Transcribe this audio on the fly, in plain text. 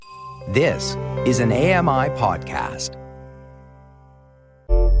This is an AMI podcast.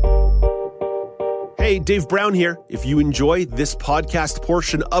 Hey, Dave Brown here. If you enjoy this podcast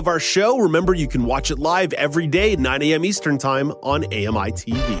portion of our show, remember you can watch it live every day at 9 a.m. Eastern Time on AMI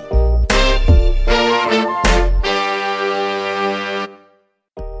TV.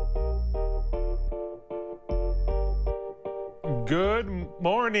 Good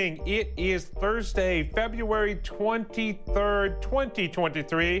morning. It is Thursday, February 23rd,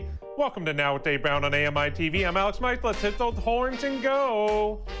 2023. Welcome to Now with Dave Brown on AMI TV. I'm Alex Mike. Let's hit those horns and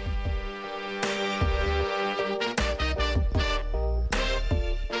go.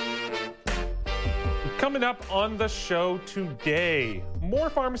 Coming up on the show today,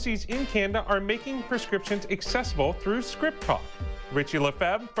 more pharmacies in Canada are making prescriptions accessible through Script Talk. Richie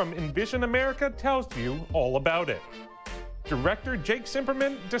Lefebvre from Envision America tells you all about it. Director Jake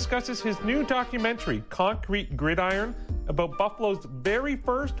Simperman discusses his new documentary, Concrete Gridiron, about Buffalo's very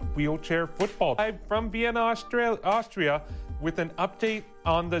first wheelchair football. Live from Vienna, Austria, with an update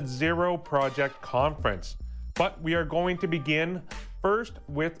on the Zero Project Conference. But we are going to begin first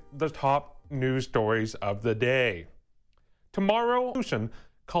with the top news stories of the day. Tomorrow,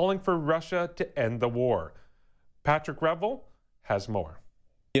 calling for Russia to end the war. Patrick Revel has more.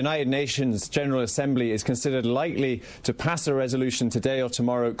 The United Nations General Assembly is considered likely to pass a resolution today or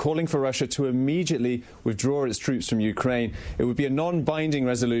tomorrow calling for Russia to immediately withdraw its troops from Ukraine. It would be a non-binding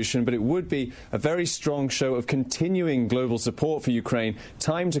resolution, but it would be a very strong show of continuing global support for Ukraine,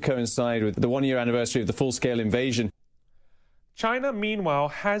 timed to coincide with the one-year anniversary of the full-scale invasion. China, meanwhile,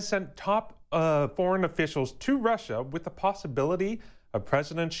 has sent top foreign officials to Russia with the possibility of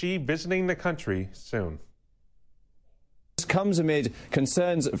President Xi visiting the country soon. This comes amid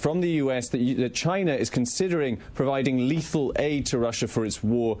concerns from the US that China is considering providing lethal aid to Russia for its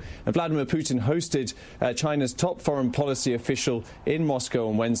war. And Vladimir Putin hosted China's top foreign policy official in Moscow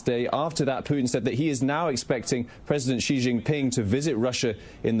on Wednesday. After that, Putin said that he is now expecting President Xi Jinping to visit Russia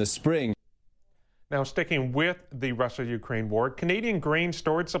in the spring. Now, sticking with the Russia-Ukraine war, Canadian grain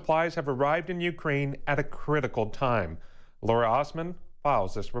storage supplies have arrived in Ukraine at a critical time. Laura Osman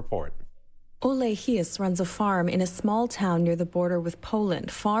files this report. Ole Hies runs a farm in a small town near the border with Poland,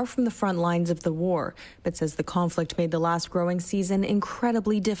 far from the front lines of the war, but says the conflict made the last growing season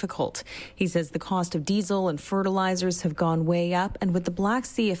incredibly difficult. He says the cost of diesel and fertilizers have gone way up, and with the Black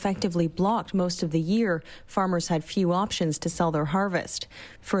Sea effectively blocked most of the year, farmers had few options to sell their harvest.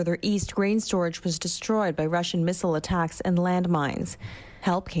 Further east, grain storage was destroyed by Russian missile attacks and landmines.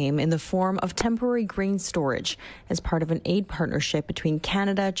 Help came in the form of temporary grain storage as part of an aid partnership between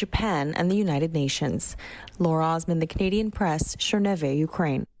Canada, Japan, and the United Nations. Laura Osman, The Canadian Press, Chernihiv,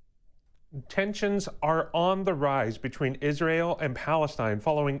 Ukraine. Tensions are on the rise between Israel and Palestine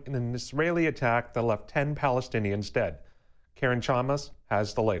following an Israeli attack that left 10 Palestinians dead. Karen Chamas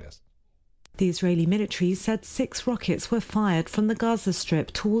has the latest. The Israeli military said 6 rockets were fired from the Gaza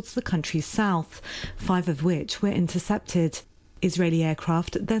Strip towards the country's south, 5 of which were intercepted. Israeli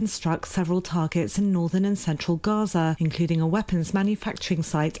aircraft then struck several targets in northern and central Gaza, including a weapons manufacturing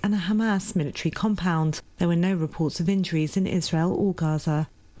site and a Hamas military compound. There were no reports of injuries in Israel or Gaza.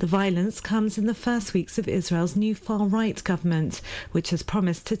 The violence comes in the first weeks of Israel's new far-right government, which has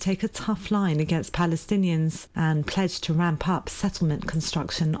promised to take a tough line against Palestinians and pledged to ramp up settlement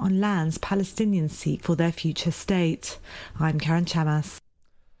construction on lands Palestinians seek for their future state. I'm Karen Chamas.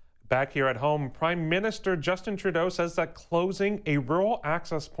 Back here at home, Prime Minister Justin Trudeau says that closing a rural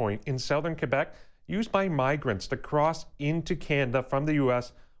access point in southern Quebec used by migrants to cross into Canada from the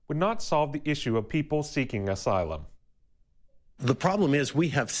U.S. would not solve the issue of people seeking asylum. The problem is we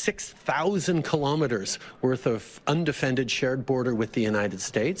have 6,000 kilometers worth of undefended shared border with the United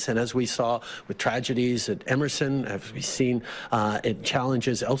States. And as we saw with tragedies at Emerson, as we've seen in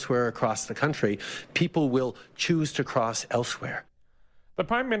challenges elsewhere across the country, people will choose to cross elsewhere. The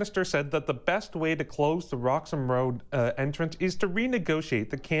Prime Minister said that the best way to close the Roxham Road entrance is to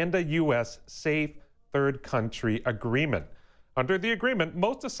renegotiate the Canada-U.S. Safe Third Country Agreement. Under the agreement,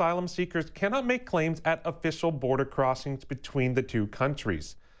 most asylum seekers cannot make claims at official border crossings between the two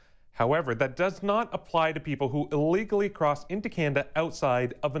countries. However, that does not apply to people who illegally cross into Canada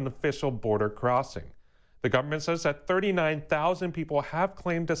outside of an official border crossing. The government says that 39,000 people have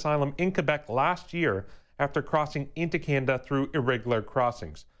claimed asylum in Quebec last year after crossing into Canada through irregular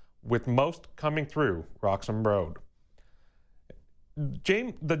crossings, with most coming through Roxham Road.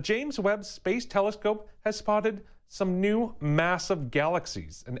 The James Webb Space Telescope has spotted some new massive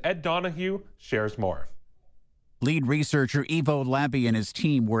galaxies, and Ed Donahue shares more. Lead researcher Ivo Labby and his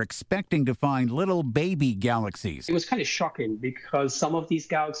team were expecting to find little baby galaxies. It was kind of shocking because some of these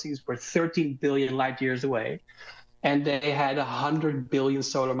galaxies were 13 billion light years away. and they had 100 billion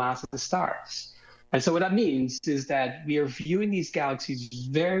solar masses stars. And so what that means is that we are viewing these galaxies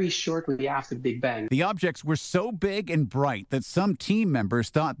very shortly after the Big Bang. The objects were so big and bright that some team members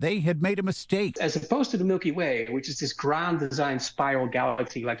thought they had made a mistake. As opposed to the Milky Way, which is this grand design spiral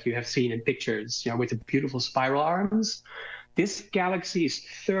galaxy like you have seen in pictures, with the beautiful spiral arms, this galaxy is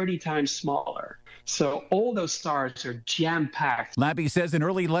 30 times smaller. So all those stars are jam-packed. Labby says an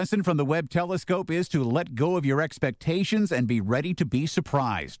early lesson from the Webb telescope is to let go of your expectations and be ready to be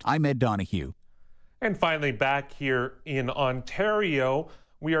surprised. I'm Ed Donahue. And finally, back here in Ontario,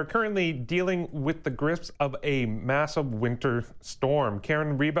 we are currently dealing with the grips of a massive winter storm.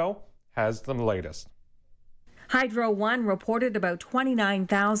 Karen Rebo has the latest. Hydro One reported about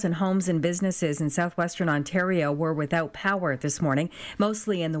 29,000 homes and businesses in southwestern Ontario were without power this morning,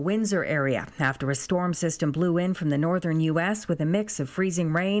 mostly in the Windsor area, after a storm system blew in from the northern U.S. with a mix of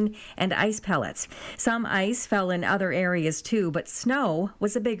freezing rain and ice pellets. Some ice fell in other areas too, but snow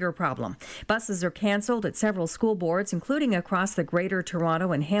was a bigger problem. Buses are cancelled at several school boards, including across the Greater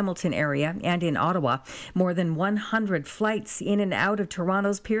Toronto and Hamilton area and in Ottawa. More than 100 flights in and out of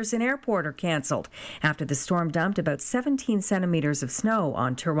Toronto's Pearson Airport are cancelled after the storm dumped about 17 centimeters of snow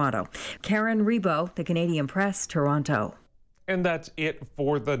on Toronto. Karen Rebo, The Canadian Press, Toronto. And that's it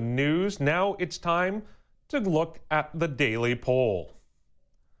for the news. Now it's time to look at the daily poll.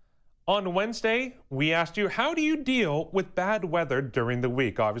 On Wednesday, we asked you, how do you deal with bad weather during the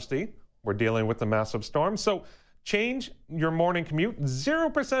week? Obviously, we're dealing with a massive storm, so change your morning commute.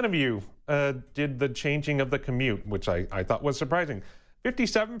 0% of you did the changing of the commute, which I thought was surprising.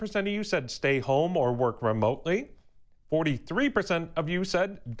 57% of you said stay home or work remotely. 43% of you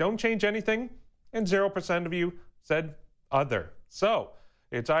said don't change anything. And 0% of you said other. So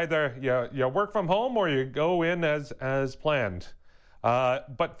it's either you work from home or you go in as planned.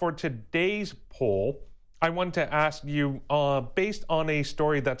 But for today's poll, I want to ask you, based on a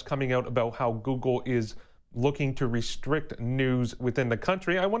story that's coming out about how Google is looking to restrict news within the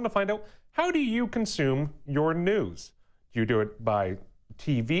country, I want to find out, how do you consume your news? Do you do it by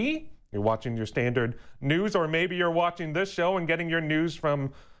TV? You're watching your standard news, or maybe you're watching this show and getting your news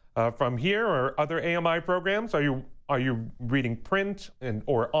from here or other AMI programs. Are you reading print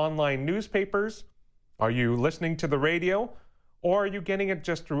or online newspapers? Are you listening to the radio, or are you getting it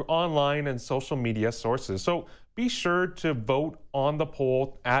just through online and social media sources? So be sure to vote on the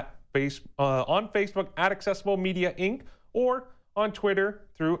poll on Facebook at Accessible Media Inc. or on Twitter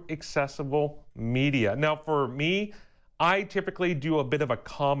through Accessible Media. Now, for me, I typically do a bit of a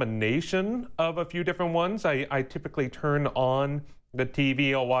combination of a few different ones. I typically turn on the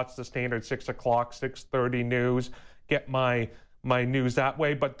TV. I'll watch the standard 6 o'clock, 6:30 news, get my news that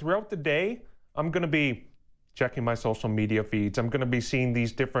way. But throughout the day, I'm going to be checking my social media feeds. I'm going to be seeing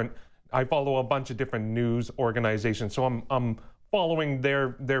these different, I follow a bunch of different news organizations. So I'm following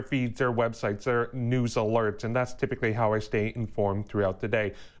their feeds, their websites, their news alerts, and that's typically how I stay informed throughout the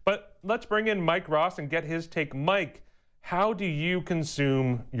day. But let's bring in Mike Ross and get his take. Mike, how do you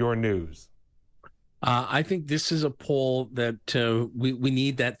consume your news? I think this is a poll that we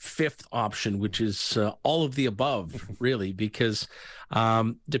need that fifth option, which is all of the above, really, because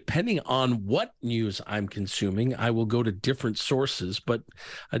depending on what news I'm consuming, I will go to different sources. But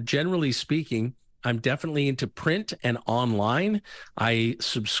generally speaking, I'm definitely into print and online. I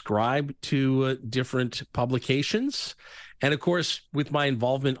subscribe to different publications. And of course, with my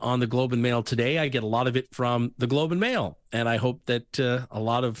involvement on the Globe and Mail today, I get a lot of it from the Globe and Mail. And I hope that a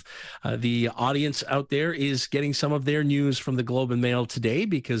lot of the audience out there is getting some of their news from the Globe and Mail today,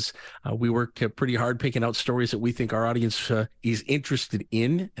 because we work pretty hard picking out stories that we think our audience is interested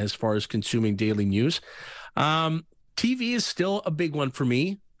in as far as consuming daily news. TV is still a big one for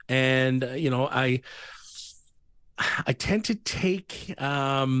me. And, I tend to take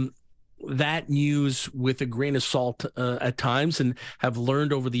that news with a grain of salt at times, and have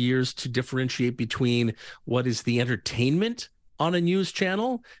learned over the years to differentiate between what is the entertainment on a news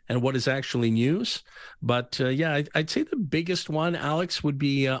channel and what is actually news. But I'd say the biggest one, Alex, would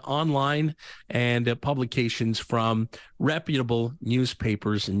be online and publications from reputable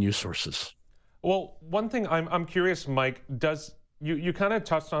newspapers and news sources. Well, one thing I'm curious, Mike, you kind of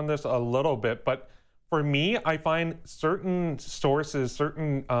touched on this a little bit, but for me, I find certain sources,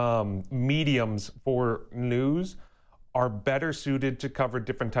 certain mediums for news are better suited to cover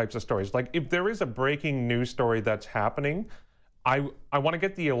different types of stories. Like if there is a breaking news story that's happening, I want to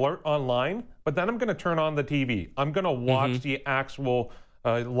get the alert online, but then I'm going to turn on the TV. I'm going to watch the actual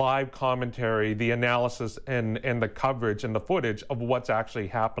live commentary, the analysis, and the coverage and the footage of what's actually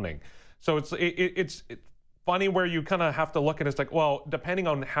happening. So it's funny where you kind of have to look at it. It's like, well, depending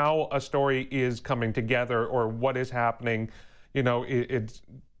on how a story is coming together or what is happening, it's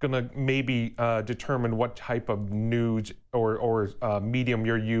going to maybe determine what type of news or medium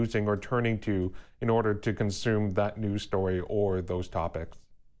you're using or turning to in order to consume that news story or those topics.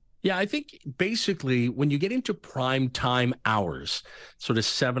 Yeah, I think basically when you get into prime time hours, sort of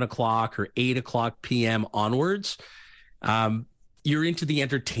 7 o'clock or 8 o'clock p.m. onwards, you're into the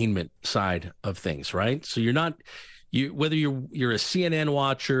entertainment side of things, right? So whether you're a CNN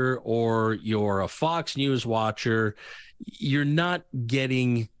watcher or you're a Fox News watcher, you're not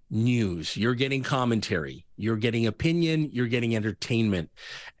getting news. You're getting commentary. You're getting opinion. You're getting entertainment.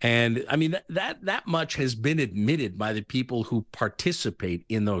 And I mean, that much has been admitted by the people who participate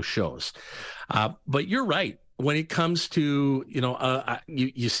in those shows. But you're right. When it comes to,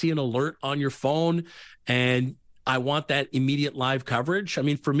 you see an alert on your phone and I want that immediate live coverage. I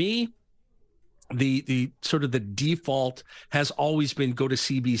mean, for me, the sort of the default has always been go to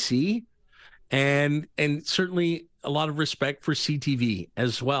CBC, and certainly a lot of respect for CTV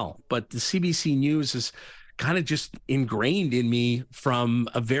as well. But the CBC News is kind of just ingrained in me from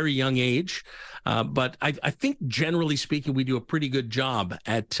a very young age. But I think generally speaking, we do a pretty good job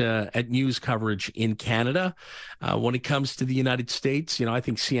at news coverage in Canada. When it comes to the United States, I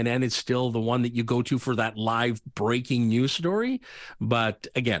think CNN is still the one that you go to for that live breaking news story. But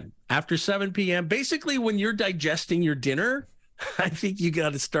again, after 7 p.m., basically when you're digesting your dinner, I think you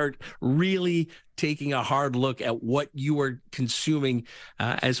got to start really taking a hard look at what you are consuming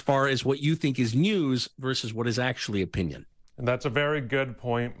as far as what you think is news versus what is actually opinion. And that's a very good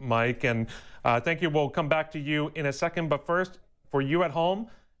point, Mike. And thank you. We'll come back to you in a second. But first, for you at home,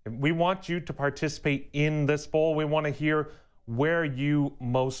 we want you to participate in this poll. We want to hear where you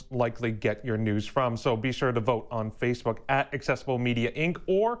most likely get your news from. So be sure to vote on Facebook at Accessible Media Inc.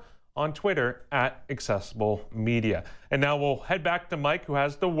 or on Twitter at Accessible Media. And now we'll head back to Mike, who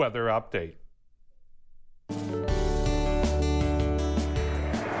has the weather update.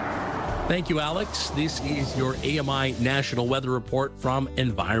 Thank you, Alex. This is your AMI National Weather Report from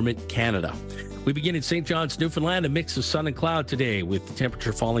Environment Canada. We begin in St. John's, Newfoundland, a mix of sun and cloud today with the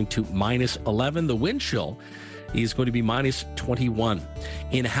temperature falling to -11. The wind chill is going to be -21.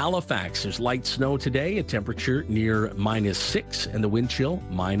 In Halifax, there's light snow today, a temperature near -6, and the wind chill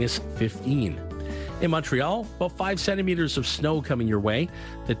 -15. In Montreal, about 5 centimeters of snow coming your way.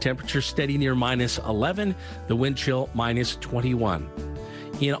 The temperature steady near -11, the wind chill -21.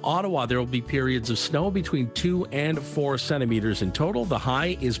 In Ottawa, there will be periods of snow between 2 and 4 centimeters in total. The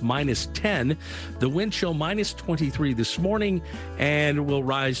high is -10. The wind chill -23 this morning and will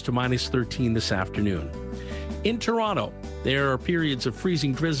rise to -13 this afternoon. In Toronto, there are periods of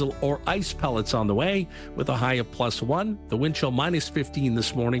freezing drizzle or ice pellets on the way with a high of +1. The wind chill -15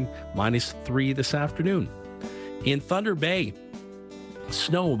 this morning, -3 this afternoon. In Thunder Bay,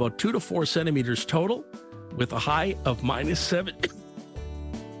 snow about 2 to 4 centimeters total with a high of -7.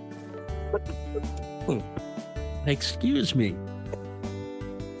 Excuse me.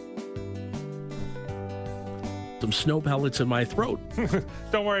 Some snow pellets in my throat.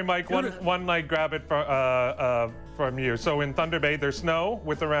 Don't worry, Mike. One might grab it from you. So in Thunder Bay, there's snow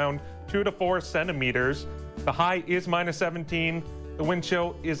with around 2 to 4 centimeters. The high is -17. The wind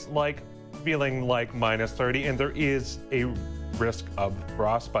chill is feeling like -30, and there is a risk of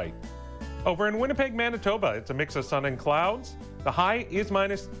frostbite. Over in Winnipeg, Manitoba, it's a mix of sun and clouds. The high is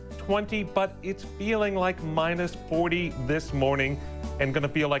 -20, but it's feeling like -40 this morning and going to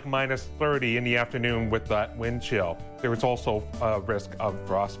feel like -30 in the afternoon with that wind chill. There is also a risk of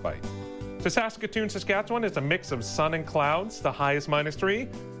frostbite. To Saskatoon, Saskatchewan, it's a mix of sun and clouds. The high is -3,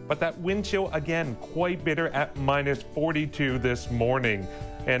 but that wind chill, again, quite bitter at -42 this morning.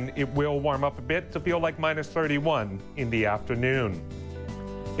 And it will warm up a bit to feel like -31 in the afternoon.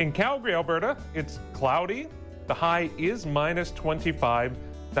 In Calgary, Alberta, it's cloudy. The high is -25.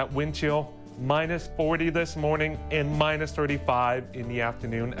 That wind chill, -40 this morning and -35 in the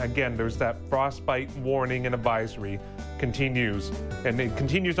afternoon. Again, there's that frostbite warning and advisory continues. And it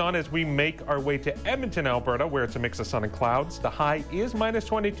continues on as we make our way to Edmonton, Alberta, where it's a mix of sun and clouds. The high is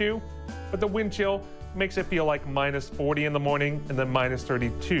 -22, but the wind chill makes it feel like -40 in the morning and then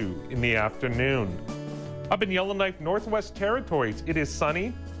 -32 in the afternoon. Up in Yellowknife, Northwest Territories, it is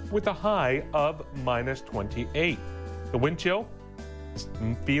sunny with a high of -28. The wind chill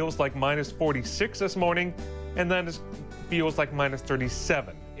feels like -46 this morning, and then it feels like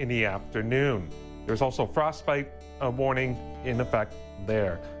 -37 in the afternoon. There's also frostbite warning in effect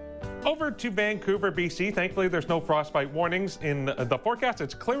there. Over to Vancouver, BC. Thankfully, there's no frostbite warnings in the forecast.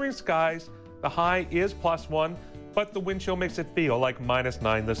 It's clearing skies. The high is +1, but the wind chill makes it feel like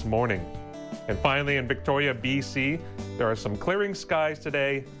 -9 this morning. And finally, in Victoria, BC, there are some clearing skies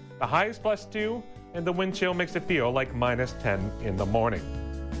today. The high is +2, and the wind chill makes it feel like -10 in the morning.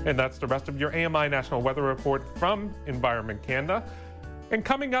 And that's the rest of your AMI National Weather Report from Environment Canada. And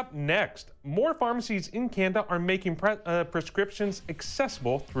coming up next, more pharmacies in Canada are making prescriptions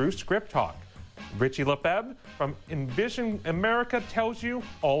accessible through Script Talk. Richie Lefebvre from Envision America tells you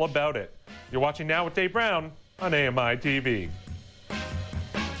all about it. You're watching Now with Dave Brown on AMI TV.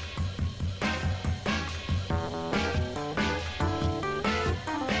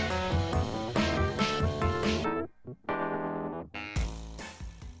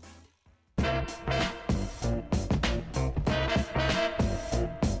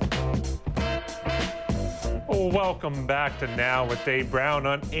 Welcome back to Now with Dave Brown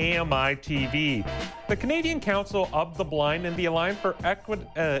on AMI TV. The Canadian Council of the Blind and the Alliance for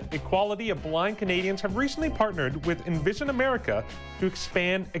Equality of Blind Canadians have recently partnered with Envision America to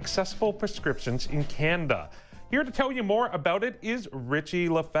expand accessible prescriptions in Canada. Here to tell you more about it is Richie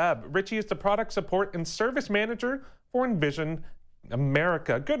Lefebvre. Richie is the Product Support and Service Manager for Envision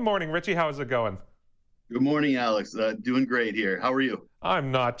America. Good morning, Richie. How's it going? Good morning, Alex. Doing great here. How are you?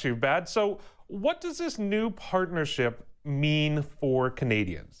 I'm not too bad. So, what does this new partnership mean for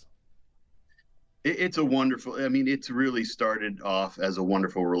Canadians? It's a wonderful, it's really started off as a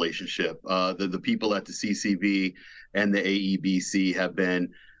wonderful relationship. The people at the CCB and the AEBC have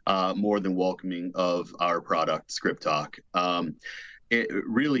been more than welcoming of our product, Script Talk.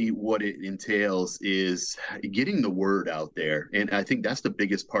 Really what it entails is getting the word out there. And I think that's the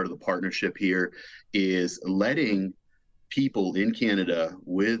biggest part of the partnership here, is letting people in Canada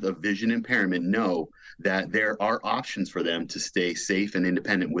with a vision impairment know that there are options for them to stay safe and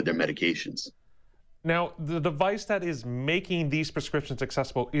independent with their medications. Now, the device that is making these prescriptions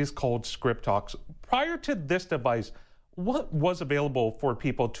accessible is called Script Talk. Prior to this device, what was available for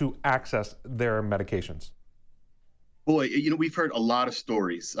people to access their medications? Boy, we've heard a lot of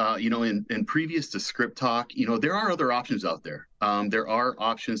stories, in previous to Script Talk, there are other options out there. There are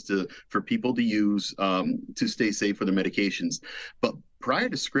options for people to use to stay safe for their medications. But prior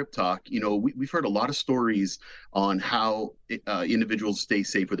to Script Talk, we've heard a lot of stories on how individuals stay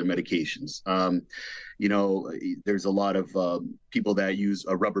safe with their medications. There's a lot of people that use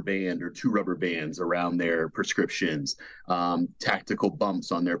a rubber band or 2 rubber bands around their prescriptions, tactical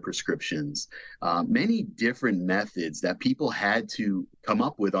bumps on their prescriptions, many different methods that people had to come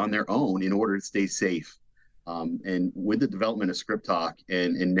up with on their own in order to stay safe. And with the development of Script Talk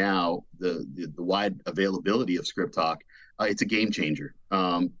and now the wide availability of Script Talk, it's a game changer.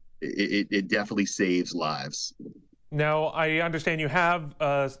 It definitely saves lives. Now, I understand you have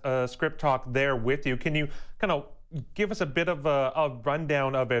Script Talk there with you. Can you kind of give us a bit of a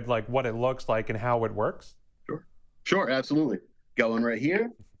rundown of it, like what it looks like and how it works? Sure, absolutely. Going right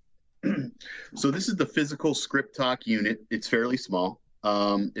here. So this is the physical Script Talk unit. It's fairly small.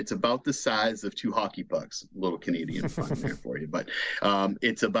 It's about the size of 2 hockey pucks. A little Canadian fun there for you, but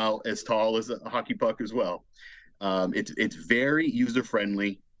it's about as tall as a hockey puck as well. It's very user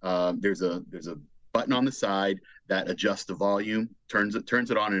friendly. There's a button on the side that adjusts the volume, turns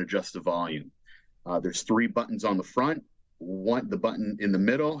it on and adjusts the volume. There's 3 buttons on the front. The button in the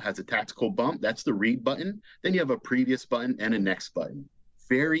middle has a tactical bump. That's the read button. Then you have a previous button and a next button.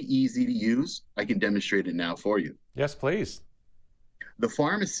 Very easy to use. I can demonstrate it now for you. Yes, please. The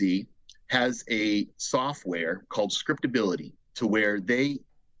pharmacy has a software called Scriptability, to where they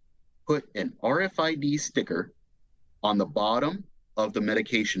put an RFID sticker on the bottom of the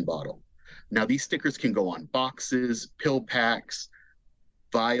medication bottle. Now, these stickers can go on boxes, pill packs,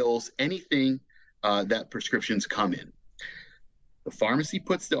 vials, anything that prescriptions come in. The pharmacy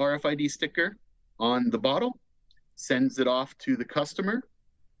puts the RFID sticker on the bottle, sends it off to the customer.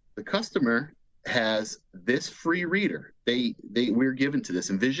 The customer has this free reader. We're given to this.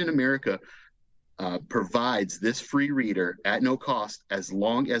 Envision America provides this free reader at no cost as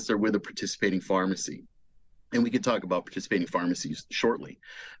long as they're with a participating pharmacy. And we can talk about participating pharmacies shortly,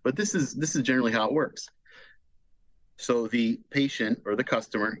 but this is generally how it works. So the patient or the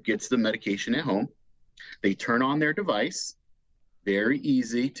customer gets the medication at home. They turn on their device. Very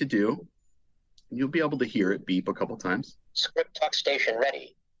easy to do. You'll be able to hear it beep a couple times. Script Talk station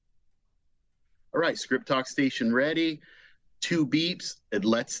ready. All right, Script Talk station ready. 2 beeps. It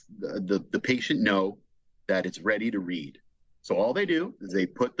lets the patient know that it's ready to read. So all they do is they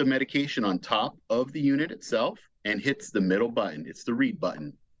put the medication on top of the unit itself and hits the middle button. It's the read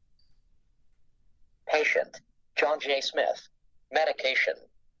button. Patient, John J. Smith. Medication,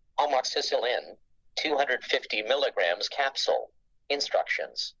 amoxicillin, 250 milligrams capsule.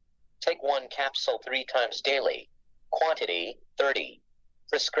 Instructions. Take 1 capsule 3 times daily. Quantity, 30.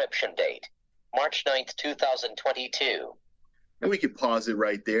 Prescription date, March 9th, 2022. And we can pause it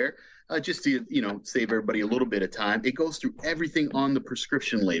right there. Just to save everybody a little bit of time. It goes through everything on the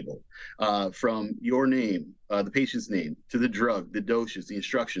prescription label, from your name, the patient's name, to the drug, the dosage, the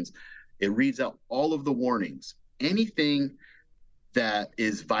instructions. It reads out all of the warnings. Anything that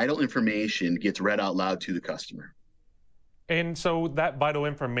is vital information gets read out loud to the customer. And so that vital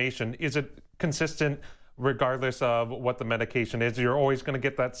information, is it consistent regardless of what the medication is? You're always going to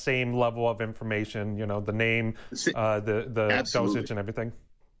get that same level of information, the name, the dosage and everything?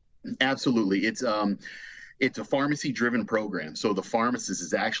 Absolutely. It's a pharmacy-driven program. So the pharmacist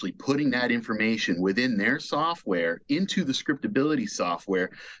is actually putting that information within their software into the scriptability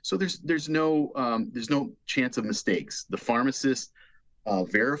software. So there's no chance of mistakes. The pharmacist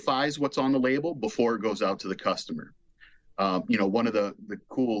verifies what's on the label before it goes out to the customer. One of the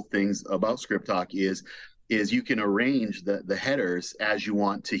cool things about ScriptTalk is you can arrange the headers as you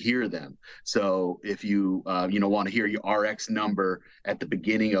want to hear them. So if you want to hear your RX number at the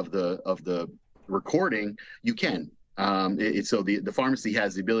beginning of the recording, you can. So the pharmacy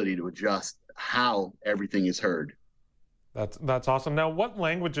has the ability to adjust how everything is heard. That's awesome. Now, what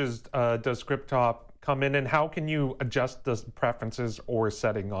languages does ScriptTalk come in, and how can you adjust the preferences or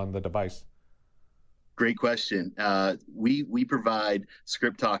setting on the device? Great question. We provide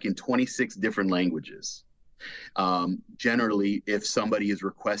ScriptTalk in 26 different languages. Generally, if somebody is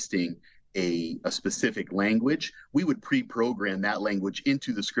requesting a specific language, we would pre-program that language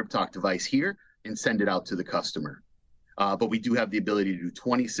into the ScriptTalk device here and send it out to the customer. But we do have the ability to do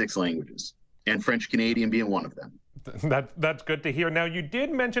 26 languages, and French Canadian being one of them. That's good to hear. Now, you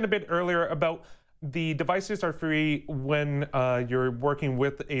did mention a bit earlier about the devices are free when you're working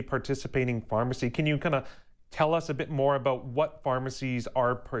with a participating pharmacy. Can you kind of tell us a bit more about what pharmacies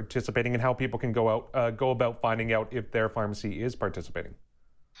are participating and how people can go about finding out if their pharmacy is participating?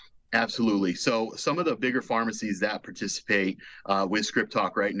 Absolutely. So some of the bigger pharmacies that participate with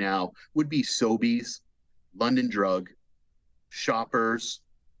ScriptTalk right now would be Sobeys, London Drug, Shoppers.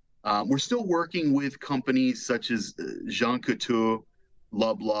 We're still working with companies such as Jean Couture,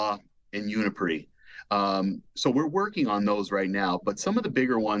 Loblaw, and Uniprix. So we're working on those right now, but some of the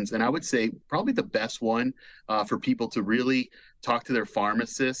bigger ones, and I would say probably the best one for people to really talk to their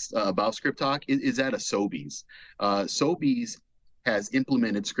pharmacists about ScriptTalk is at a Sobeys. Sobeys has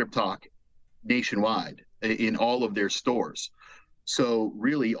implemented ScriptTalk nationwide in all of their stores. So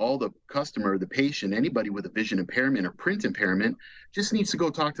really all the customer, the patient, anybody with a vision impairment or print impairment just needs to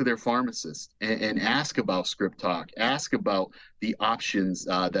go talk to their pharmacist and ask about ScriptTalk, ask about the options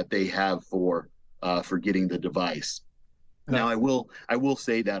that they have for getting the device. Now, I will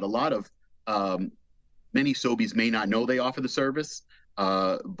say that a lot of many Sobeys may not know they offer the service,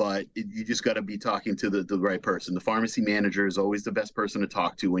 but you just got to be talking to the right person. The pharmacy manager is always the best person to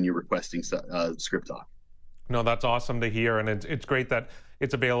talk to when you're requesting ScriptTalk. No, that's awesome to hear, and it's great that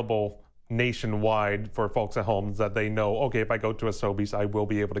it's available nationwide for folks at home, that they know, okay, if I go to a Sobeys, I will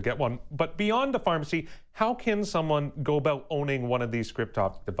be able to get one. But beyond the pharmacy, how can someone go about owning one of these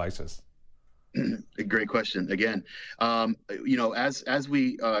ScriptTalk devices? Great question. Again, as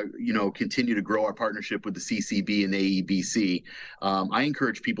we continue to grow our partnership with the CCB and the AEBC, I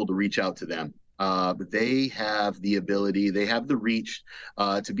encourage people to reach out to them. They have the ability, they have the reach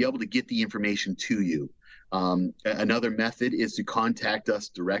to be able to get the information to you. Another method is to contact us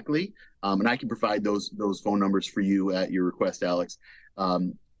directly, and I can provide those phone numbers for you at your request, Alex.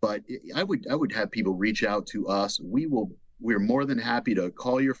 But I would have people reach out to us. We're more than happy to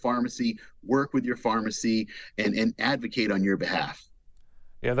call your pharmacy, work with your pharmacy, and advocate on your behalf.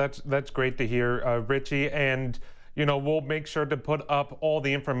 Yeah, that's great to hear, Richie. And we'll make sure to put up all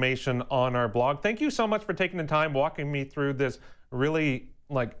the information on our blog. Thank you so much for taking the time walking me through this really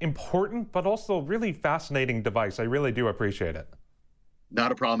important but also really fascinating device. I really do appreciate it.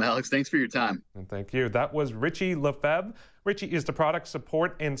 Not a problem, Alex. Thanks for your time. And thank you. That was Richie Lefebvre. Richie is the Product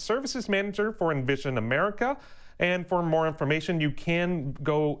Support and Services Manager for Envision America. And for more information, you can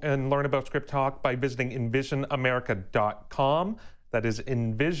go and learn about ScriptTalk by visiting envisionamerica.com. That is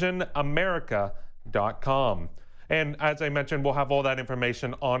envisionamerica.com. And as I mentioned, we'll have all that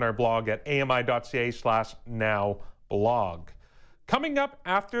information on our blog at ami.ca/nowblog. Coming up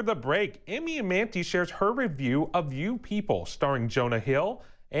after the break, Amy Amanti shares her review of You People, starring Jonah Hill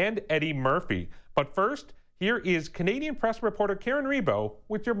and Eddie Murphy. But first, here is Canadian press reporter Karen Rebo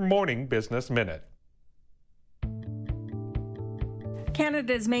with your Morning Business Minute.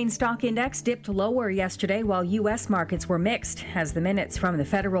 Canada's main stock index dipped lower yesterday while U.S. markets were mixed as the minutes from the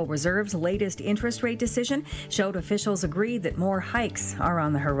Federal Reserve's latest interest rate decision showed officials agreed that more hikes are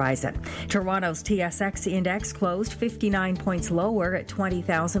on the horizon. Toronto's TSX index closed 59 points lower at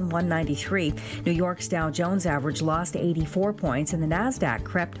 20,193. New York's Dow Jones average lost 84 points and the Nasdaq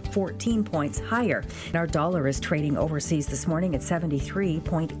crept 14 points higher. And our dollar is trading overseas this morning at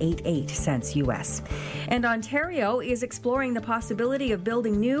 73.88 cents U.S. And Ontario is exploring the possibility of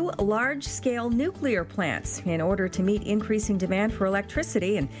building new large-scale nuclear plants in order to meet increasing demand for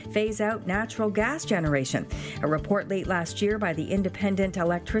electricity and phase out natural gas generation. A report late last year by the Independent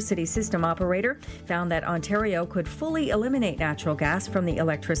Electricity System Operator found that Ontario could fully eliminate natural gas from the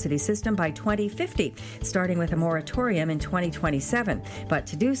electricity system by 2050, starting with a moratorium in 2027. But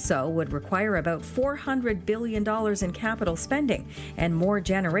to do so would require about $400 billion in capital spending and more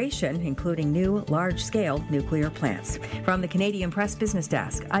generation, including new large-scale nuclear plants. From the Canadian Press Business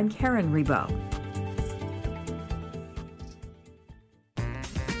Desk, I'm Karen Rebow.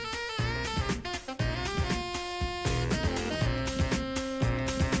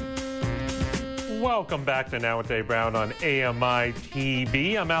 Welcome back to Now with Dave Brown on AMI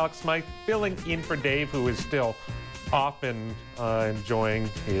TV. I'm Alex Smythe, filling in for Dave, who is still off and enjoying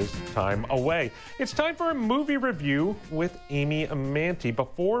his time away. It's time for a movie review with Amy Amanti.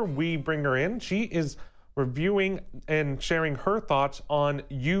 Before we bring her in, she is reviewing and sharing her thoughts on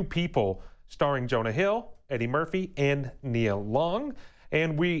You People, starring Jonah Hill, Eddie Murphy, and Nia Long.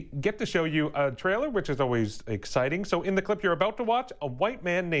 And we get to show you a trailer, which is always exciting. So in the clip you're about to watch, a white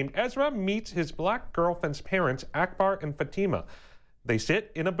man named Ezra meets his black girlfriend's parents, Akbar and Fatima. They sit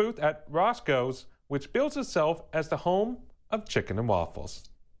in a booth at Roscoe's, which bills itself as the home of chicken and waffles.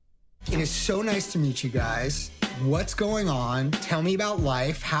 It is so nice to meet you guys. What's going on? Tell me about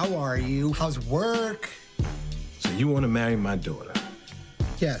life. How are you? How's work? So you want to marry my daughter?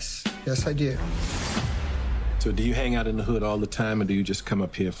 Yes. Yes, I do. So do you hang out in the hood all the time, or do you just come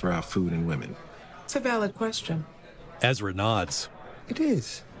up here for our food and women? It's a valid question. Ezra nods. It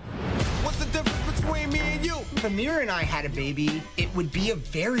is. What's the difference between me and you? If Amir and I had a baby, it would be a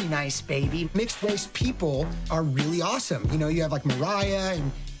very nice baby. Mixed race people are really awesome. You know, you have like Mariah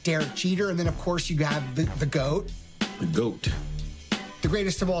and Derek Jeter, and then of course you have the GOAT. The GOAT? The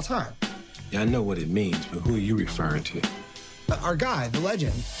greatest of all time. Yeah, I know what it means, but who are you referring to? Our guy, the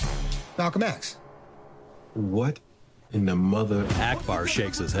legend, Malcolm X. What in the mother? Akbar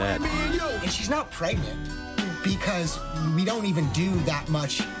shakes his head. And she's not pregnant because we don't even do that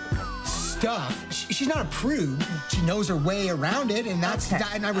much stuff. She's not a prude. She knows her way around it, and that's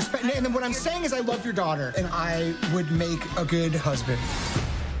that, and I respect it. And then what I'm saying is I love your daughter, and I would make a good husband.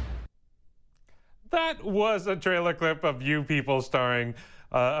 That was a trailer clip of You People, starring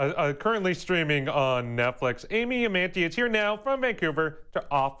currently streaming on Netflix. Amy Amanti is here now from Vancouver to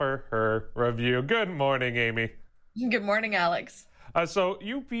offer her review. Good morning, Amy. Good morning, Alex. So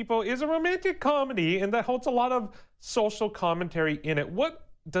You People is a romantic comedy, and that holds a lot of social commentary in it. What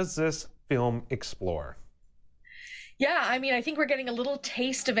does this film explore? Yeah, I mean, I think we're getting a little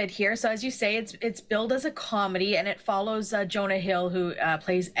taste of it here. So as you say, it's billed as a comedy, and it follows Jonah Hill, who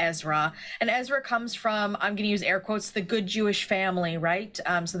plays Ezra. And Ezra comes from, I'm going to use air quotes, the good Jewish family, right?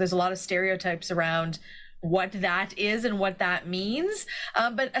 So there's a lot of stereotypes around what that is and what that means.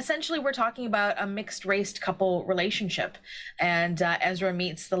 But essentially, we're talking about a mixed-race couple relationship. And Ezra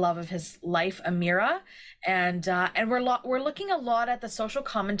meets the love of his life, Amira. And we're looking a lot at the social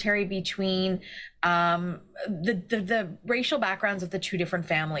commentary between the racial backgrounds of the two different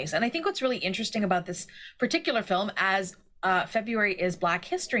families. And I think what's really interesting about this particular film, as February is Black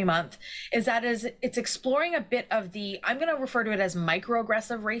History Month, is that it's exploring a bit of the, I'm going to refer to it as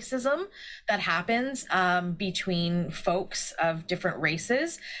microaggressive racism that happens between folks of different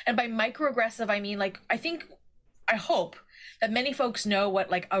races. And by microaggressive, I mean, like, I hope that many folks know what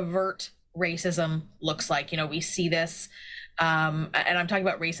like overt racism looks like. You know, we see this, and I'm talking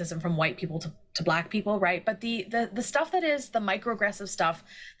about racism from white people to black people, right? But the stuff that is the microaggressive stuff,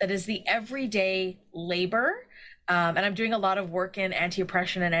 that is the everyday labor. And I'm doing a lot of work in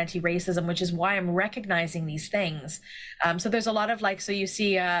anti-oppression and anti-racism, which is why I'm recognizing these things. So there's a lot of like, so you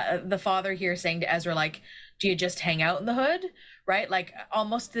see the father here saying to Ezra, like, do you just hang out in the hood? Right? Like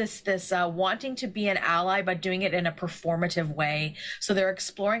almost this wanting to be an ally, but doing it in a performative way. So they're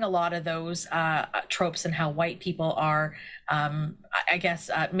exploring a lot of those tropes and how white people are, I guess,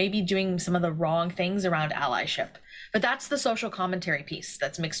 maybe doing some of the wrong things around allyship. But that's the social commentary piece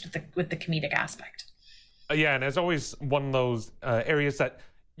that's mixed with the comedic aspect. Yeah, and it's always one of those areas that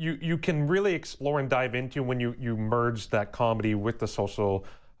you can really explore and dive into when you merge that comedy with the social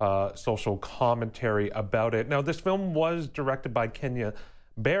social commentary about it. Now, this film was directed by Kenya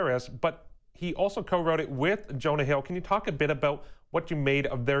Barris, but he also co-wrote it with Jonah Hill. Can you talk a bit about what you made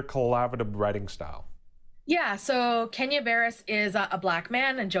of their collaborative writing style? Yeah, so Kenya Barris is a black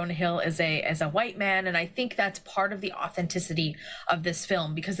man and Jonah Hill is a white man, and I think that's part of the authenticity of this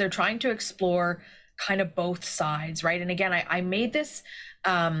film because they're trying to explore kind of both sides, right? And again, I made this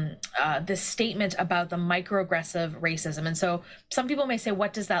this statement about the microaggressive racism. And so some people may say,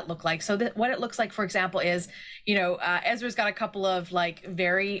 what does that look like? So what it looks like, for example, is, Ezra's got a couple of like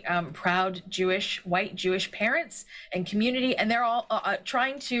very proud white Jewish parents and community, and they're all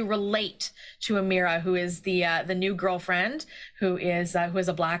trying to relate to Amira, who is the new girlfriend, who is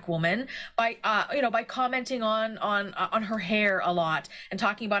a black woman, by commenting on her hair a lot and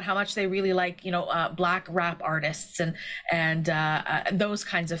talking about how much they really like black rap artists and those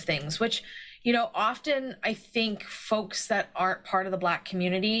kinds of things, which often I think folks that aren't part of the black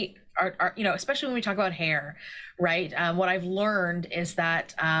community are especially when we talk about hair, right? What I've learned is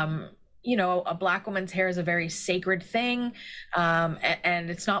that a black woman's hair is a very sacred thing, and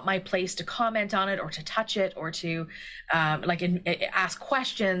it's not my place to comment on it or to touch it or to ask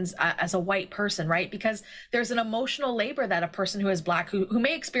questions as a white person, right? Because there's an emotional labor that a person who is black, who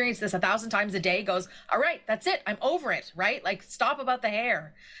may experience this 1,000 times a day, goes, all right, that's it, I'm over it, right? Like, stop about the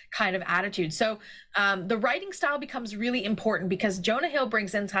hair kind of attitude. So the writing style becomes really important because Jonah Hill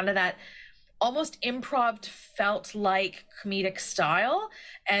brings in kind of that almost improv felt like comedic style.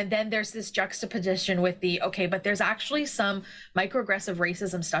 And then there's this juxtaposition with but there's actually some microaggressive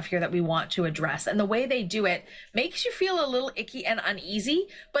racism stuff here that we want to address. And the way they do it makes you feel a little icky and uneasy,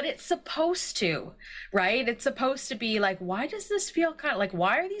 but it's supposed to, right? It's supposed to be like, why does this feel kind of like,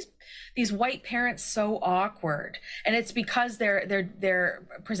 why are these white parents so awkward? And it's because they're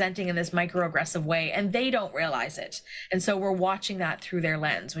presenting in this microaggressive way and they don't realize it. And so we're watching that through their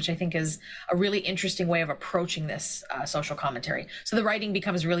lens, which I think is a really interesting way of approaching this social commentary. So the writing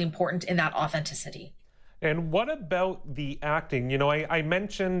becomes really important in that authenticity. And what about the acting? I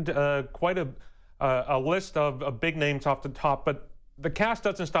mentioned quite a list of big names off the top, but the cast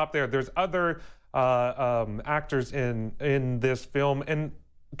doesn't stop there. There's other actors in this film. And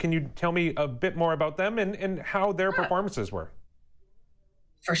can you tell me a bit more about them and how their performances were?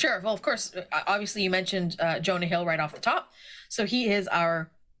 For sure. Well, of course, obviously you mentioned Jonah Hill right off the top. So he is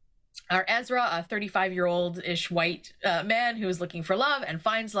our Ezra, a 35-year-old-ish white man who is looking for love and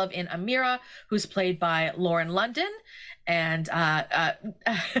finds love in Amira, who's played by Lauren London. And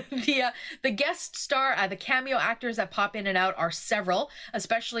the guest star, the cameo actors that pop in and out are several,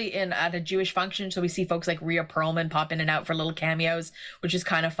 especially at a Jewish function. So we see folks like Rhea Perlman pop in and out for little cameos, which is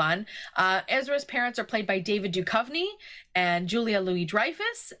kind of fun. Ezra's parents are played by David Duchovny and Julia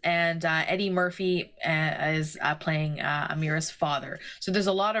Louis-Dreyfus, and Eddie Murphy is playing Amira's father. So there's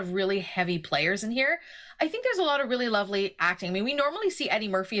a lot of really heavy players in here. I think there's a lot of really lovely acting. I mean, we normally see Eddie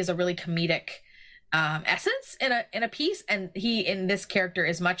Murphy as a really comedic essence in a piece, and he in this character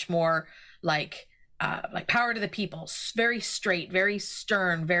is much more like power to the people, very straight, very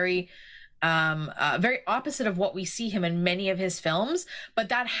stern, very opposite of what we see him in many of his films. But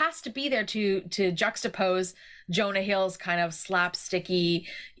that has to be there to juxtapose Jonah Hill's kind of slapsticky,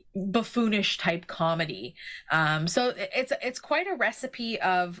 buffoonish type comedy. So it's quite a recipe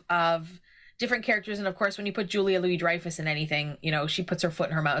of different characters. And of course, when you put Julia Louis-Dreyfus in anything, she puts her foot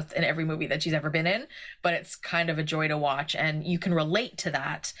in her mouth in every movie that she's ever been in, but it's kind of a joy to watch. And you can relate to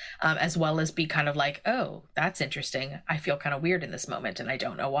that as well as be kind of like, oh, that's interesting. I feel kind of weird in this moment and I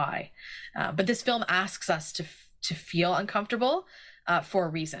don't know why. But this film asks us to feel uncomfortable for a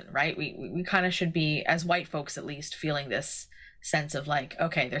reason, right? We kind of should be, as white folks at least, feeling this sense of like,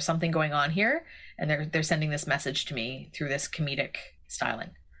 okay, there's something going on here and they're sending this message to me through this comedic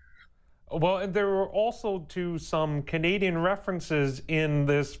styling. Well, and there were also some Canadian references in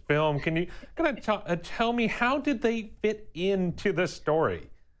this film. Can you tell me, how did they fit into the story?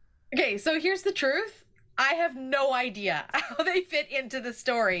 Okay, so here's the truth. I have no idea how they fit into the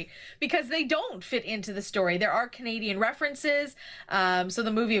story because they don't fit into the story. There are Canadian references. So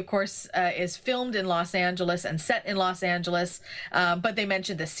the movie, of course, is filmed in Los Angeles and set in Los Angeles. But they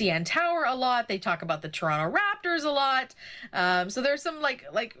mentioned the CN Tower a lot. They talk about the Toronto Raptors a lot. So there's some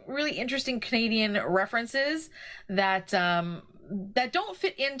like really interesting Canadian references that don't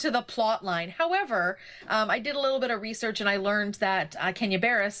fit into the plot line. However, I did a little bit of research and I learned that Kenya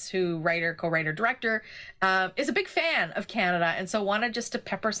Barris, who co-writer, director, is a big fan of Canada, and so wanted just to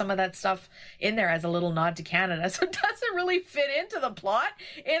pepper some of that stuff in there as a little nod to Canada. So it doesn't really fit into the plot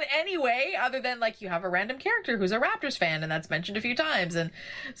in any way other than like you have a random character who's a Raptors fan and that's mentioned a few times. And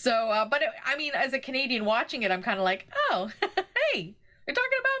so, as a Canadian watching it, I'm kind of like, oh, hey, they're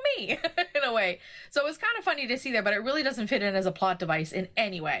talking about funny in a way. So it was kind of funny to see there, but it really doesn't fit in as a plot device in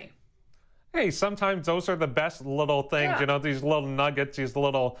any way. Hey, sometimes those are the best little things, you know, these little nuggets, these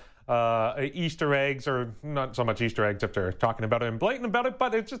little Easter eggs, or not so much Easter eggs if they're talking about it and blatant about it,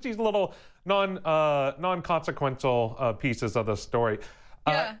 but it's just these little non-consequential pieces of the story.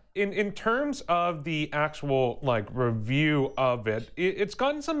 In terms of the actual review of it, it's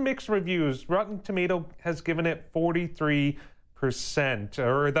gotten some mixed reviews. Rotten Tomato has given it 43%,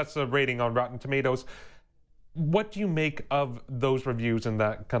 or that's the rating on Rotten Tomatoes. What do you make of those reviews and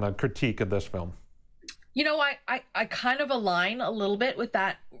that kind of critique of this film? You know, I kind of align a little bit with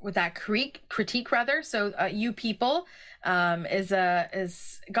that critique rather. So You People is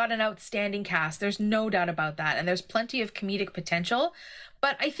got an outstanding cast. There's no doubt about that, and there's plenty of comedic potential.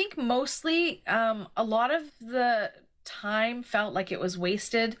 But I think mostly a lot of the time felt like it was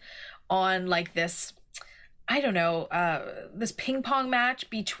wasted on this, I don't know, this ping pong match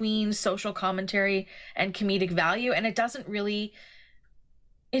between social commentary and comedic value, and it doesn't really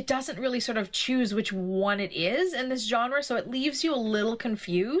sort of choose which one it is in this genre, so it leaves you a little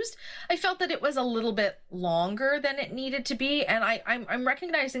confused. I felt that it was a little bit longer than it needed to be, and I'm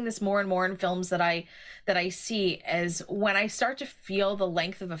recognizing this more and more in films that I see, as when I start to feel the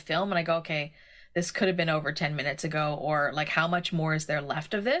length of a film and I go, okay, this could have been over 10 minutes ago, or how much more is there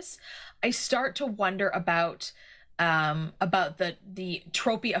left of this? I start to wonder about the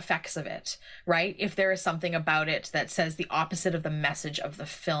tropey effects of it, right? If there is something about it that says the opposite of the message of the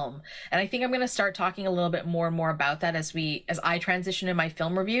film. And I think I'm going to start talking a little bit more and more about that as I transition in my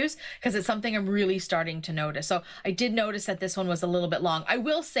film reviews, because it's something I'm really starting to notice. So I did notice that this one was a little bit long. I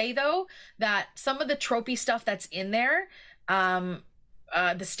will say though, that some of the tropey stuff that's in there, the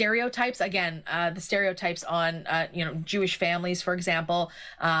stereotypes on Jewish families, for example,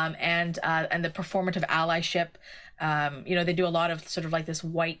 and the performative allyship. They do a lot of sort of this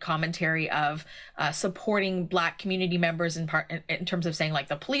white commentary of supporting Black community members in terms of saying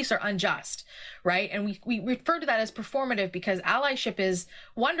the police are unjust, right? And we refer to that as performative because allyship is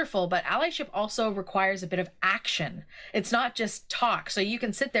wonderful, but allyship also requires a bit of action. It's not just talk. So you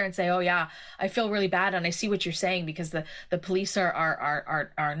can sit there and say, oh yeah, I feel really bad and I see what you're saying because the police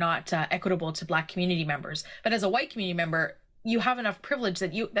are not equitable to Black community members. But as a white community member, you have enough privilege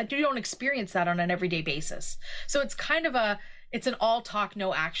that you don't experience that on an everyday basis. So it's kind of it's an all talk,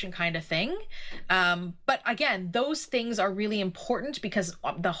 no action kind of thing. But again, those things are really important because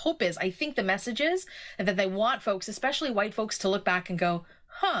the hope is, I think the message is that they want folks, especially white folks, to look back and go,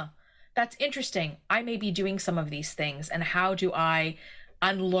 that's interesting. I may be doing some of these things, and how do I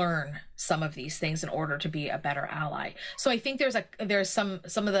unlearn some of these things in order to be a better ally? So I think there's some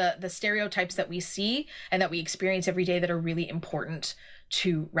of the stereotypes that we see and that we experience every day that are really important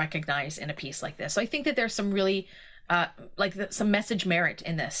to recognize in a piece like this. So I think that there's some really some message merit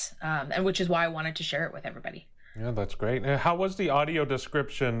in this, and which is why I wanted to share it with everybody. Yeah, that's great. How was the audio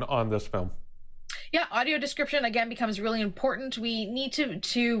description on this film? Yeah, audio description, again, becomes really important. We need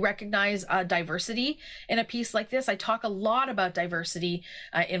to recognize diversity in a piece like this. I talk a lot about diversity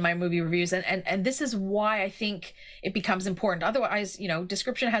in my movie reviews, and this is why I think it becomes important. Otherwise,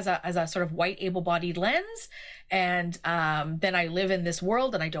 description has a sort of white, able-bodied lens, and then I live in this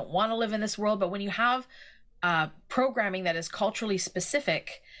world, and I don't want to live in this world. But when you have programming that is culturally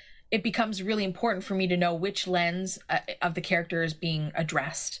specific, it becomes really important for me to know which lens of the character is being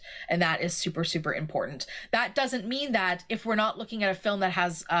addressed. And that is super, super important. That doesn't mean that if we're not looking at a film that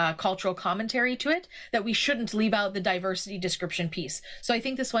has cultural commentary to it, that we shouldn't leave out the diversity description piece. So I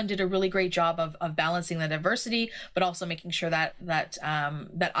think this one did a really great job of balancing the diversity, but also making sure that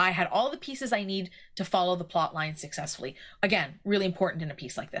I had all the pieces I need to follow the plot line successfully. Again, really important in a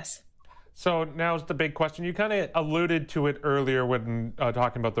piece like this. So now's the big question. You kind of alluded to it earlier when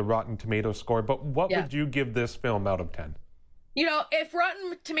talking about the Rotten Tomatoes score, but what would you give this film out of 10? If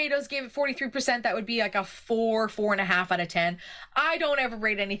Rotten Tomatoes gave it 43%, that would be like a 4.5 out of 10. I don't ever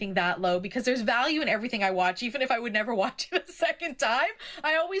rate anything that low because there's value in everything I watch, even if I would never watch it a second time.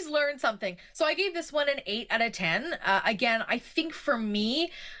 I always learn something. So I gave this one an 8 out of 10. Again, I think for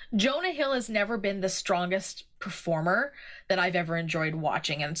me, Jonah Hill has never been the strongest performer that I've ever enjoyed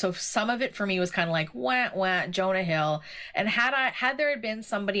watching. And so some of it for me was kind of like, wah, Jonah Hill. And had there been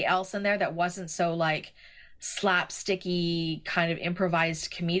somebody else in there that wasn't so slapsticky, kind of improvised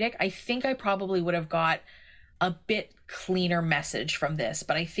comedic, I think I probably would have got a bit cleaner message from this.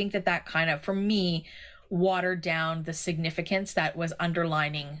 But I think that kind of, for me, watered down the significance that was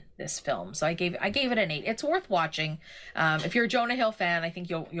underlining this film. So I gave it an 8. It's worth watching. If you're a Jonah Hill fan, I think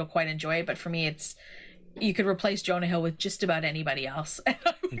you'll quite enjoy it. But for me, you could replace Jonah Hill with just about anybody else, and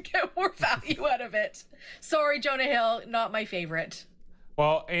I would get more value out of it. Sorry, Jonah Hill, not my favorite.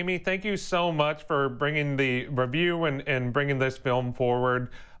 Well, Amy, thank you so much for bringing the review and bringing this film forward.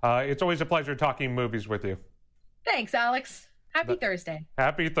 It's always a pleasure talking movies with you. Thanks, Alex. Happy Thursday.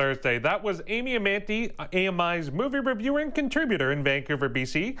 Happy Thursday. That was Amy Amanti, AMI's movie reviewer and contributor in Vancouver,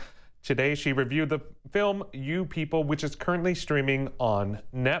 BC. Today, she reviewed the film You People, which is currently streaming on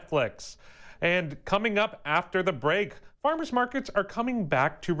Netflix. And coming up after the break, farmers markets are coming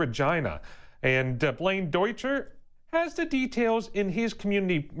back to Regina. And Blaine Deutscher has the details in his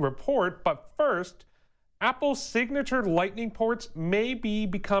community report. But first, Apple's signature lightning ports may be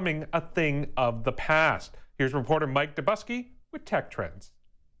becoming a thing of the past. Here's reporter Mike Dubusky with Tech Trends.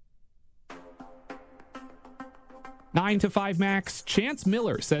 9 to 5 Max, Chance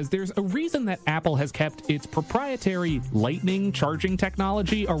Miller says there's a reason that Apple has kept its proprietary Lightning charging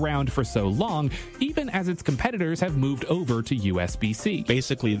technology around for so long, even as its competitors have moved over to USB-C.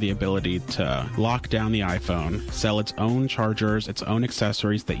 Basically the ability to lock down the iPhone, sell its own chargers, its own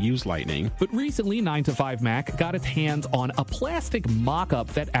accessories that use Lightning. But recently, 9 to 5 Mac got its hands on a plastic mock-up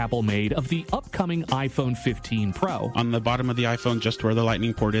that Apple made of the upcoming iPhone 15 Pro. On the bottom of the iPhone, just where the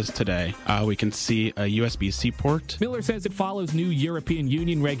Lightning port is today, we can see a USB-C port. Miller says it follows new European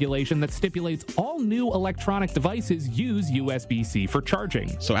Union regulation that stipulates all new electronic devices use USB-C for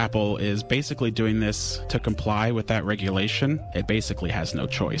charging. So Apple is basically doing this to comply with that regulation. It basically has no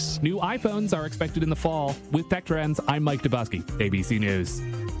choice. New iPhones are expected in the fall. With Tech Trends, I'm Mike Dubusky, ABC News.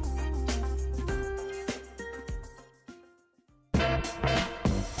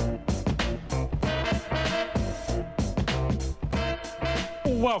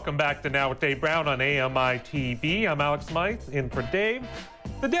 Welcome back to Now with Dave Brown on AMI TV. I'm Alex Smythe, in for Dave.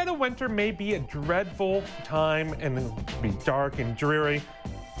 The dead of winter may be a dreadful time and it'll be dark and dreary.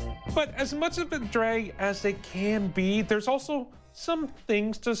 But as much of a drag as it can be, there's also some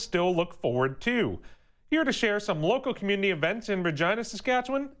things to still look forward to. Here to share some local community events in Regina,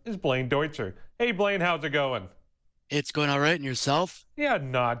 Saskatchewan is Blaine Deutscher. Hey Blaine, how's it going? It's going all right, and yourself? Yeah,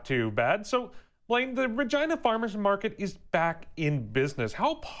 not too bad. So Blaine, the Regina Farmers Market is back in business.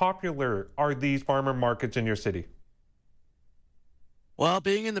 How popular are these farmer markets in your city? Well,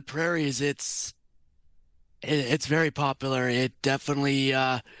 being in the prairies, it's very popular. It definitely,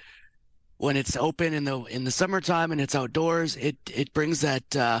 when it's open in the summertime and it's outdoors, it brings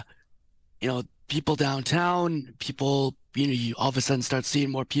that people downtown. People, you all of a sudden start seeing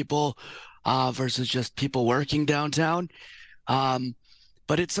more people versus just people working downtown.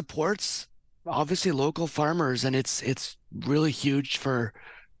 But it supports obviously local farmers, and it's really huge for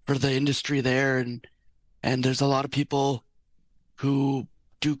the industry there, and there's a lot of people who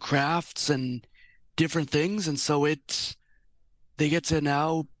do crafts and different things, and so they get to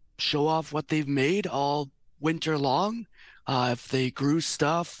now show off what they've made all winter long. If they grew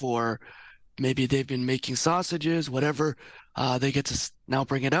stuff, or maybe they've been making sausages, whatever, they get to now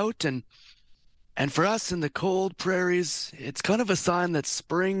bring it out, and for us in the cold prairies, it's kind of a sign that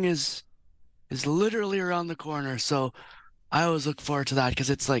spring is literally around the corner. So I always look forward to that, because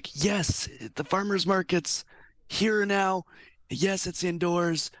it's like, yes, the farmers market's here now. Yes, it's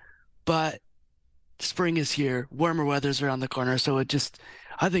indoors, but spring is here. Warmer weather's around the corner. So I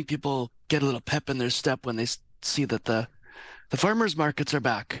think people get a little pep in their step when they see that the farmers markets are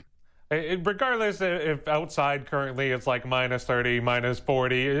back. Regardless if outside currently it's like minus 30, minus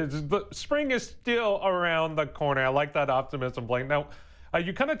 40, spring is still around the corner. I like that optimism, Blaine. Now,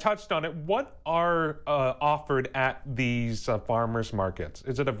 you kind of touched on it. What are offered at these farmers markets?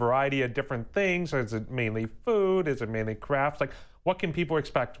 Is it a variety of different things? Or is it mainly food? Is it mainly crafts? Like, what can people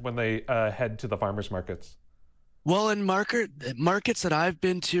expect when they head to the farmers markets? Well, in markets that I've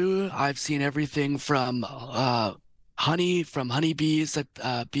been to, I've seen everything from honey, from honeybees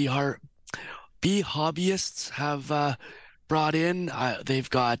that bee hobbyists have brought in. They've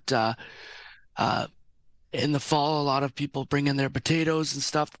got in the fall, a lot of people bring in their potatoes and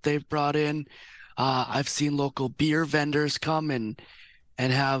stuff that they've brought in. I've seen local beer vendors come and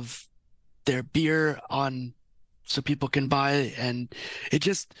have their beer on so people can buy it. And it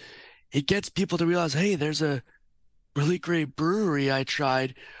gets people to realize, hey, there's a really great brewery I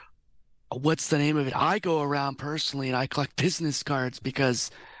tried. What's the name of it? I go around personally and I collect business cards, because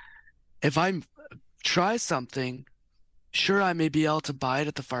if I try something, sure, I may be able to buy it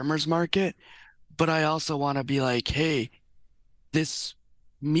at the farmer's market, but I also want to be like, hey, this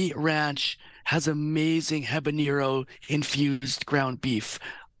meat ranch has amazing habanero infused ground beef.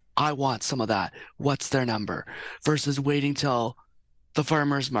 I want some of that. What's their number? Versus waiting till the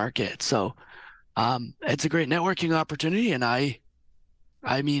farmer's market. So it's a great networking opportunity. And I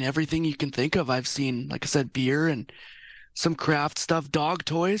mean, everything you can think of. I've seen, like I said, beer and some craft stuff, dog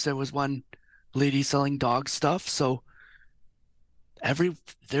toys. There was one lady selling dog stuff. So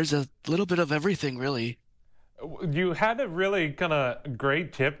there's a little bit of everything, really. You had a really kind of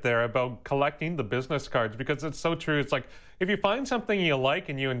great tip there about collecting the business cards, because it's so true. It's like, if you find something you like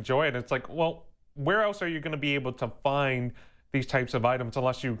and you enjoy it, it's like, well, where else are you going to be able to find these types of items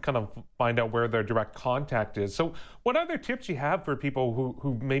unless you kind of find out where their direct contact is? So what other tips you have for people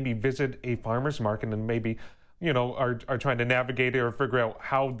who maybe visit a farmer's market and maybe, you know, are trying to navigate it or figure out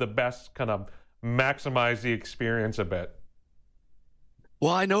how the best kind of maximize the experience a bit?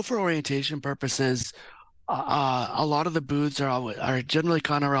 Well, I know for orientation purposes, a lot of the booths are generally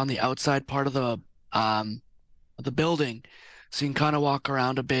kind of around the outside part of the building, so you can kind of walk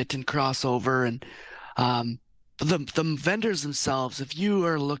around a bit and cross over. And the vendors themselves, if you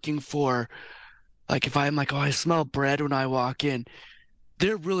are looking for, like, if I'm like, oh, I smell bread when I walk in,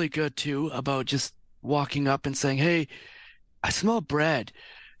 they're really good too about just walking up and saying, hey, I smell bread.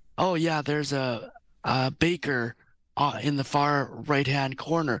 Oh yeah, there's a baker in the far right-hand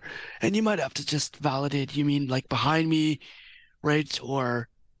corner, and you might have to just validate, you mean like behind me, right? Or,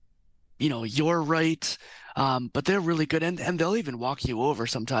 you know, you're right. But they're really good, and they'll even walk you over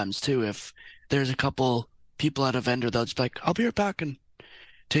sometimes too. If there's a couple people at a vendor, they'll just be like, I'll be right back, and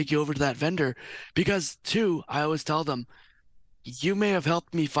take you over to that vendor. Because too, I always tell them, you may have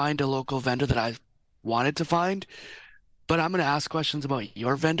helped me find a local vendor that I wanted to find, but I'm going to ask questions about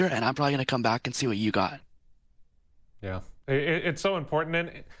your vendor, and I'm probably going to come back and see what you got. Yeah, it's so important,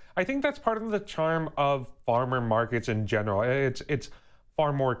 and I think that's part of the charm of farmer markets in general. It's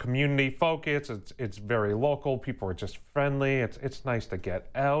far more community focused. It's very local. People are just friendly. It's nice to get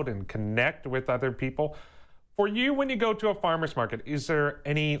out and connect with other people. For you, when you go to a farmer's market, is there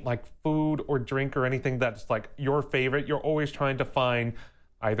any like food or drink or anything that's like your favorite? You're always trying to find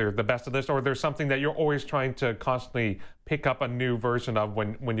either the best of this, or there's something that you're always trying to constantly pick up a new version of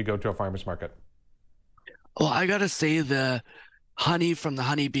when you go to a farmer's market? Well, I gotta say, the honey from the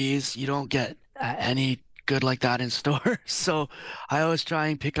honeybees, you don't get any good like that in stores. So I always try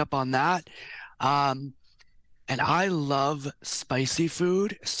and pick up on that. And I love spicy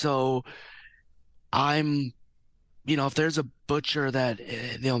food. So if there's a butcher that,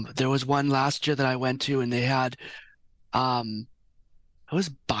 there was one last year that I went to, and they had, it was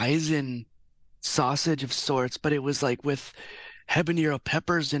bison sausage of sorts, but it was like with habanero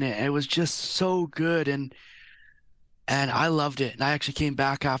peppers in it. And it was just so good, and I loved it. And I actually came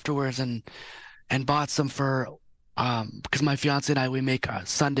back afterwards and bought some for because my fiance and I, we make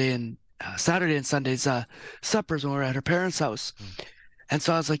Saturday and Sundays suppers when we're at her parents' house. And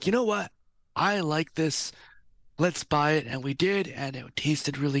so I was like, you know what, I like this, let's buy it. And we did, and it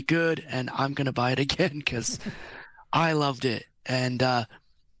tasted really good, and I'm gonna buy it again because I loved it. And but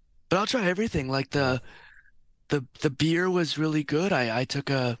I'll try everything. Like the beer was really good. I took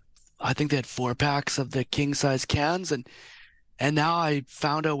I think they had 4 packs of the king size cans, and now I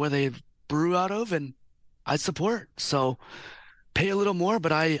found out where they brew out of, and I support. So pay a little more,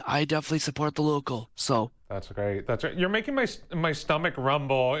 but I definitely support the local. So that's great. That's right. You're making my stomach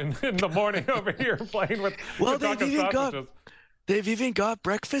rumble in the morning over here playing with they've even got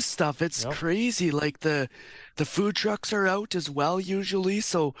breakfast stuff. It's crazy. Like the food trucks are out as well usually.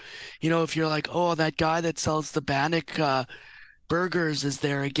 So, if you're like, oh, that guy that sells the Bannock burgers is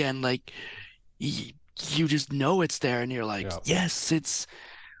there again, like you just know it's there, and you're like, yes, it's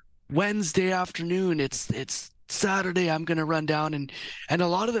Wednesday afternoon. It's Saturday. I'm gonna run down, and a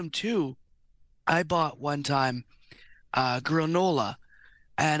lot of them too. I bought one time granola,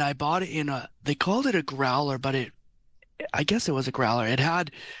 and I bought it they called it a growler, but I guess it was a growler. It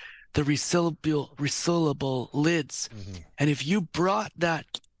had the resealable lids. And if you brought that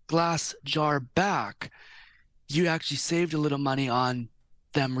glass jar back, you actually saved a little money on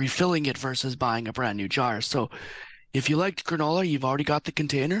them refilling it versus buying a brand new jar. So if you liked granola, you've already got the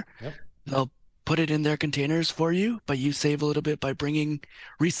container. They'll put it in their containers for you, but you save a little bit by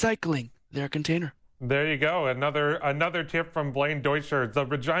recycling their container. There you go. Another tip from Blaine Deutscher. The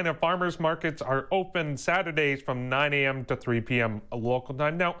Regina Farmers Markets are open Saturdays from 9 a.m. to 3 p.m. local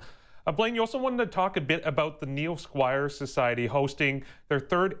time. Now, Blaine, you also wanted to talk a bit about the Neil Squire Society hosting their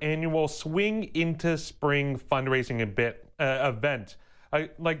 3rd annual Swing into Spring fundraising event.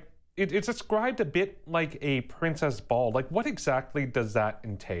 It's described a bit like a princess ball. Like, what exactly does that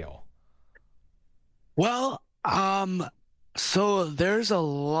entail? Well, so there's a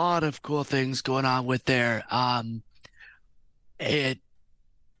lot of cool things going on with there. It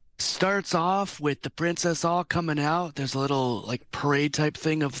starts off with the princess all coming out. There's a little like parade type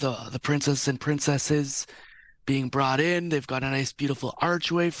thing of the princess and princesses being brought in. They've got a nice beautiful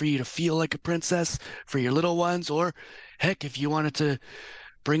archway for you to feel like a princess for your little ones, or heck, if you wanted to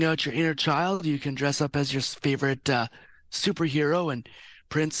bring out your inner child, you can dress up as your favorite superhero and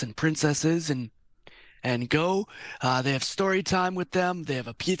prince and princesses and go. They have story time with them. They have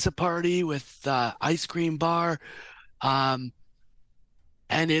a pizza party with ice cream bar. And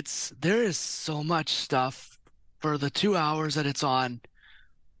there is so much stuff for the 2 hours that it's on.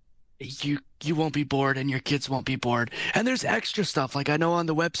 You won't be bored, and your kids won't be bored. And there's extra stuff. Like I know on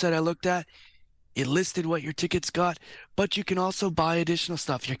the website I looked at, it listed what your tickets got, but you can also buy additional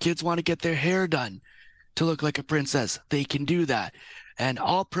stuff. Your kids want to get their hair done to look like a princess. They can do that. And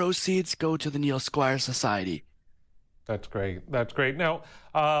all proceeds go to the Neil Squire Society. That's great. That's great. Now,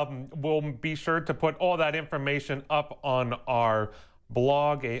 we'll be sure to put all that information up on our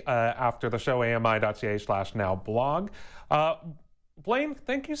blog after the show, ami.ca/nowblog. Blaine,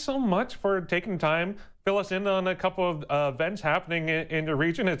 thank you so much for taking time. Fill us in on a couple of events happening in the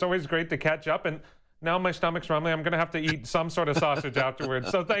region. It's always great to catch up. And now my stomach's rumbling. I'm going to have to eat some sort of sausage afterwards.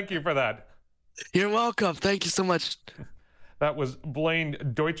 So thank you for that. You're welcome. Thank you so much. That was Blaine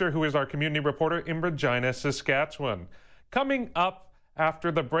Deutscher, who is our community reporter in Regina, Saskatchewan. Coming up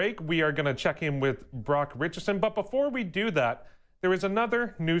after the break, we are going to check in with Brock Richardson. But before we do that, there is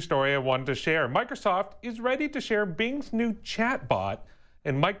another news story I wanted to share. Microsoft is ready to share Bing's new chatbot,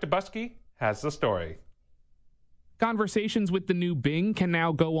 and Mike Dubusky has the story. Conversations with the new Bing can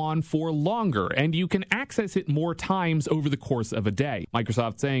now go on for longer, and you can access it more times over the course of a day.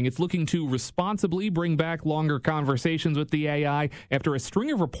 Microsoft saying it's looking to responsibly bring back longer conversations with the AI after a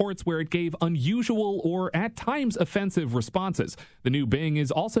string of reports where it gave unusual or at times offensive responses. The new Bing is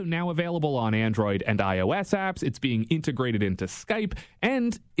also now available on Android and iOS apps. It's being integrated into Skype,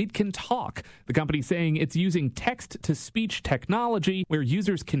 and it can talk. The company saying it's using text-to-speech technology where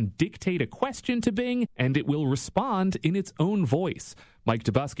users can dictate a question to Bing, and it will respond in its own voice. Mike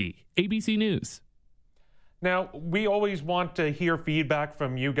Dubusky, ABC News. Now, we always want to hear feedback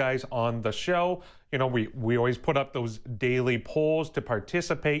from you guys on the show. You know, we always put up those daily polls to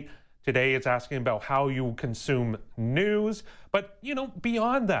participate. Today it's asking about how you consume news. But, you know,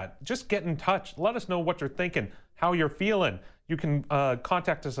 beyond that, just get in touch. Let us know what you're thinking, how you're feeling. You can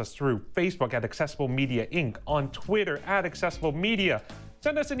contact us through Facebook at Accessible Media Inc., on Twitter at Accessible Media.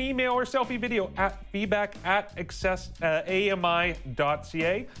 Send us an email or selfie video at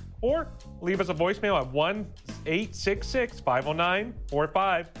feedback@ami.ca, or leave us a voicemail at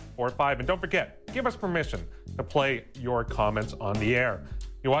 1-866-509-4545. And don't forget, give us permission to play your comments on the air.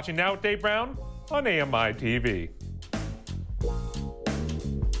 You're watching Now with Dave Brown on AMI TV.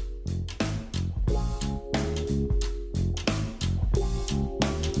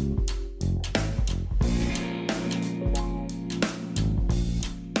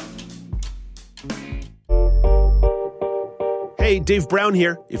 Hey, Dave Brown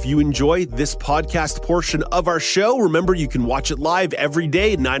here. If you enjoy this podcast portion of our show, remember you can watch it live every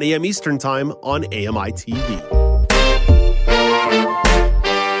day at 9 a.m. Eastern Time on AMI TV.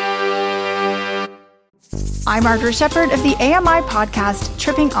 I'm Margaret Shepard of the AMI podcast,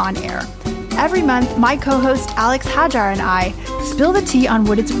 Tripping On Air. Every month, my co-host Alex Hajar and I spill the tea on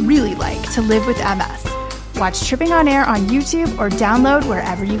what it's really like to live with MS. Watch Tripping On Air on YouTube or download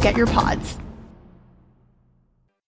wherever you get your pods.